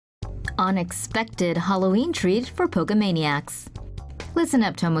unexpected Halloween treat for Pokemaniacs. Listen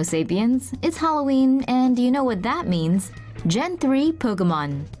up, Tomo Sapiens. It's Halloween, and do you know what that means? Gen 3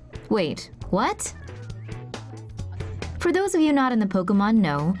 Pokemon. Wait, what? For those of you not in the Pokemon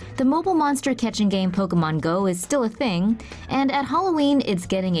know, the mobile monster catching game Pokémon Go is still a thing, and at Halloween it's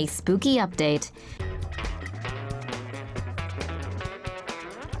getting a spooky update.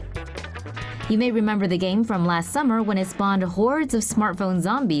 You may remember the game from last summer when it spawned hordes of smartphone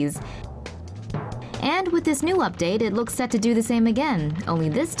zombies. And with this new update, it looks set to do the same again, only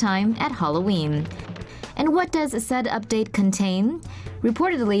this time at Halloween. And what does said update contain?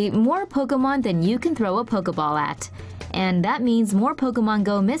 Reportedly, more Pokemon than you can throw a Pokeball at. And that means more Pokemon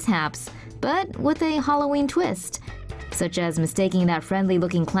Go mishaps, but with a Halloween twist, such as mistaking that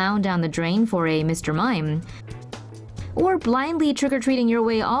friendly-looking clown down the drain for a Mr. Mime, or blindly trick-or-treating your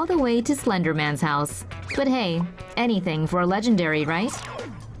way all the way to Slender Man's house. But hey, anything for a legendary, right?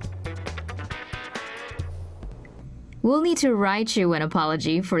 We'll need to write you an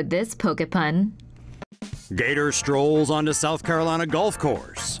apology for this Pokepun. Gator strolls onto South Carolina golf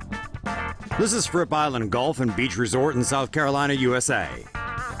course. This is Fripp Island Golf and Beach Resort in South Carolina, USA.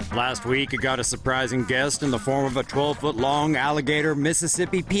 Last week, it got a surprising guest in the form of a 12-foot-long alligator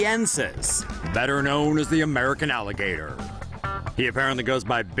Mississippi piensis, better known as the American alligator. He apparently goes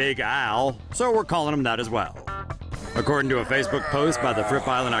by Big Al, so we're calling him that as well. According to a Facebook post by the Fripp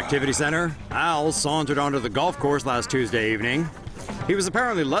Island Activity Center, Al sauntered onto the golf course last Tuesday evening. He was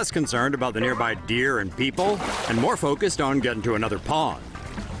apparently less concerned about the nearby deer and people, and more focused on getting to another pond.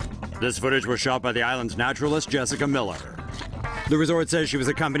 This footage was shot by the island's naturalist, Jessica Miller. The resort says she was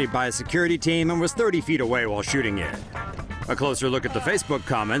accompanied by a security team and was 30 feet away while shooting it. A closer look at the Facebook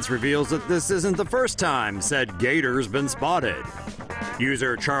comments reveals that this isn't the first time said gator's been spotted.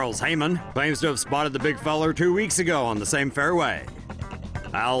 User Charles Heyman claims to have spotted the big feller 2 weeks ago on the same fairway.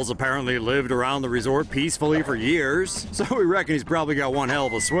 Al's apparently lived around the resort peacefully for years, so we reckon he's probably got one hell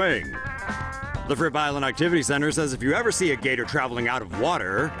of a swing. The Fripp Island Activity Center says if you ever see a gator traveling out of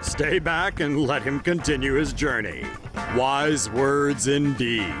water, stay back and let him continue his journey. Wise words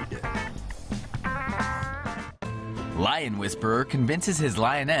indeed. Lion Whisperer convinces his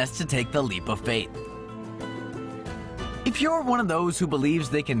lioness to take the leap of faith. If you're one of those who believes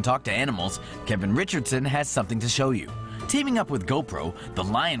they can talk to animals, Kevin Richardson has something to show you. Teaming up with GoPro, the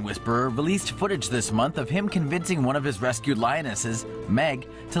Lion Whisperer released footage this month of him convincing one of his rescued lionesses, Meg,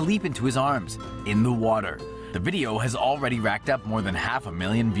 to leap into his arms, in the water. The video has already racked up more than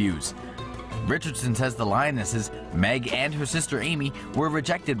 500,000 views. Richardson says the lionesses, Meg and her sister Amy, were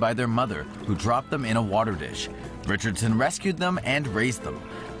rejected by their mother, who dropped them in a water dish. Richardson rescued them and raised them.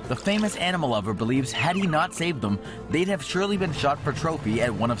 The famous animal lover believes had he not saved them, they'd have surely been shot for trophy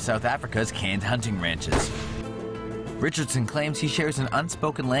at one of South Africa's canned hunting ranches. Richardson claims he shares an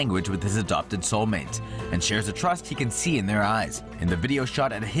unspoken language with his adopted soulmates, and shares a trust he can see in their eyes. In the video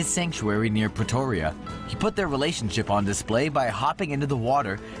shot at his sanctuary near Pretoria, he put their relationship on display by hopping into the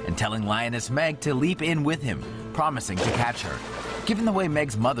water and telling lioness Meg to leap in with him, promising to catch her. Given the way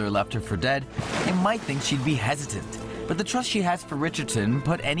Meg's mother left her for dead, you might think she'd be hesitant. But the trust she has for Richardson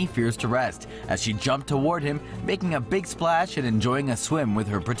put any fears to rest, as she jumped toward him, making a big splash and enjoying a swim with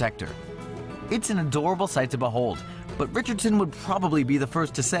her protector. It's an adorable sight to behold, but Richardson would probably be the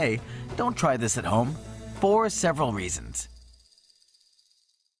first to say, don't try this at home, for several reasons.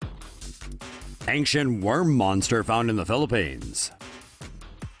 Ancient worm monster found in the Philippines.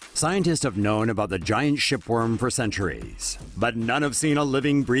 Scientists have known about the giant shipworm for centuries, but none have seen a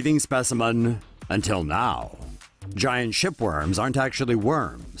living, breathing specimen until now. Giant shipworms aren't actually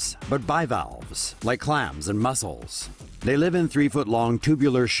worms, but bivalves, like clams and mussels. They live in 3-foot-long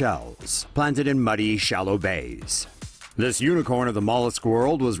tubular shells, planted in muddy, shallow bays. This unicorn of the mollusk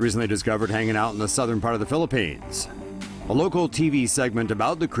world was recently discovered hanging out in the southern part of the Philippines. A local TV segment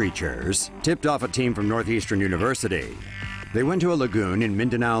about the creatures tipped off a team from Northeastern University. They went to a lagoon in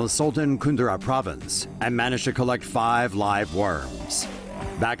Mindanao's Sultan Kundara province and managed to collect 5 live worms.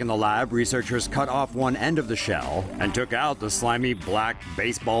 Back in the lab, researchers cut off one end of the shell and took out the slimy, black,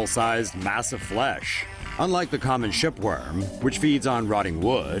 baseball-sized mass of flesh. Unlike the common shipworm, which feeds on rotting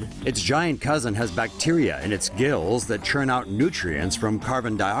wood, its giant cousin has bacteria in its gills that churn out nutrients from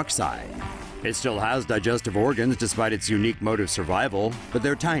carbon dioxide. It still has digestive organs despite its unique mode of survival, but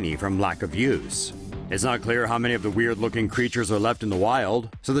they're tiny from lack of use. It's not clear how many of the weird-looking creatures are left in the wild,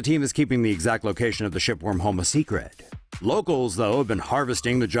 so the team is keeping the exact location of the shipworm home a secret. Locals, though, have been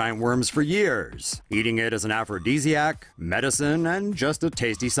harvesting the giant worms for years, eating it as an aphrodisiac, medicine, and just a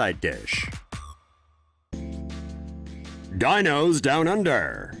tasty side dish. Dinos Down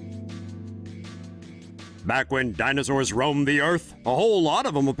Under. Back when dinosaurs roamed the earth, a whole lot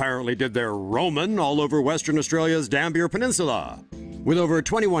of them apparently did their roaming all over Western Australia's Dampier Peninsula. With over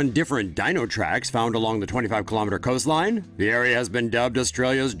 21 different dino tracks found along the 25-kilometer coastline, the area has been dubbed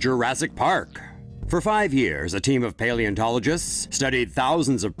Australia's Jurassic Park. For 5 years, a team of paleontologists studied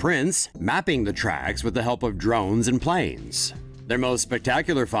thousands of prints, mapping the tracks with the help of drones and planes. Their most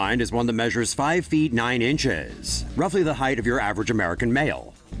spectacular find is one that measures 5 feet 9 inches, roughly the height of your average American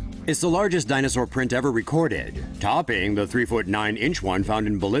male. It's the largest dinosaur print ever recorded, topping the 3 foot 9 inch one found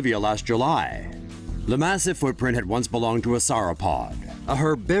in Bolivia last July. The massive footprint had once belonged to a sauropod, a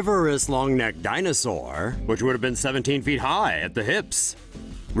herbivorous long-necked dinosaur, which would have been 17 feet high at the hips.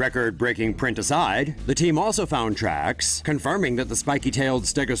 Record-breaking print aside, the team also found tracks confirming that the spiky-tailed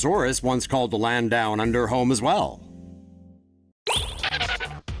Stegosaurus once called the land down under home as well.